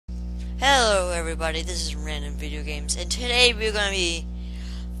Hello everybody, this is Random Video Games, and today we're going to be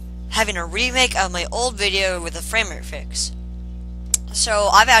having a remake of my old video with a frame rate fix. So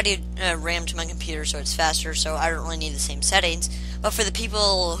I've added RAM to my computer so it's faster, so I don't really need the same settings. But for the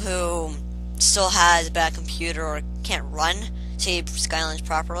people who still has a bad computer or can't run, say, Skylines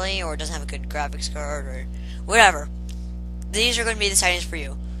properly, or doesn't have a good graphics card, or whatever, these are going to be the settings for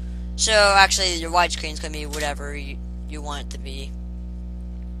you. So actually your widescreen is going to be whatever you want it to be.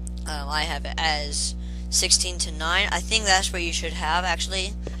 I have it as 16:9. I think that's what you should have,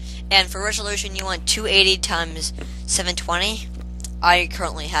 actually. And for resolution, you want 280 times 720. I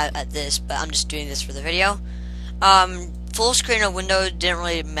currently have at this, but I'm just doing this for the video. Full screen or window didn't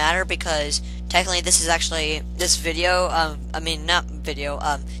really matter because technically this is actually this video.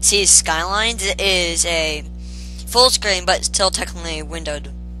 See, Skylines is a full screen, but still technically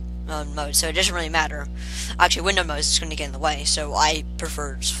windowed mode, so it doesn't really matter. Actually, window mode is just going to get in the way, so I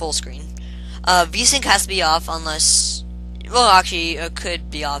prefer full screen. VSync has to be off unless, well, actually, it could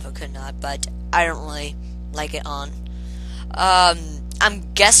be off, it could not, but I don't really like it on.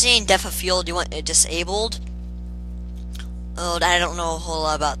 I'm guessing depth of field you want it disabled. Oh, I don't know a whole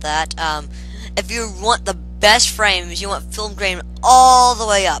lot about that. If you want the best frames, you want film grain all the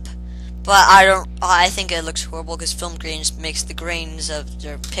way up. But I think it looks horrible because film grains makes the grains of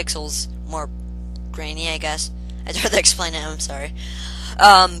their pixels more grainy, I guess. I'd rather explain it, I'm sorry.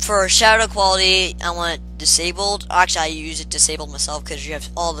 For shadow quality, I want it disabled. Actually, I use it disabled myself because you have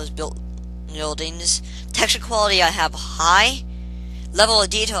all those buildings. Texture quality, I have high. Level of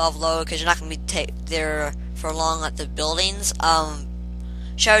detail, I have low because you're not going to be there for long at the buildings.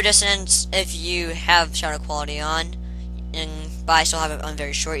 Shadow distance, if you have shadow quality on. But I still have it on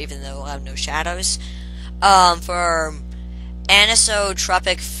very short, even though I have no shadows. For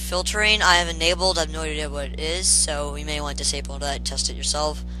anisotropic filtering, I have enabled. I have no idea what it is, so you may want to disable that. Test it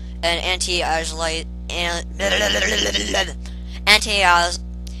yourself. And anti-isolate,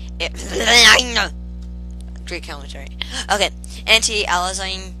 great commentary. Okay,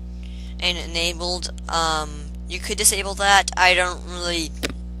 anti-aliasing and enabled. You could disable that. I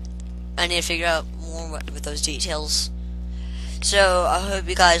need to figure out more with those details. So, I hope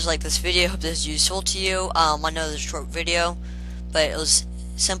you guys like this video. I hope this is useful to you. I know this is a short video, but it was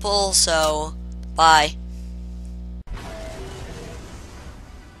simple, so, bye.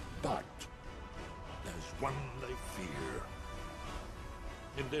 But there's one they fear.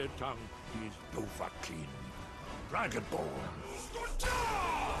 In their tongue, he's Dovahkiin, Dragonborn.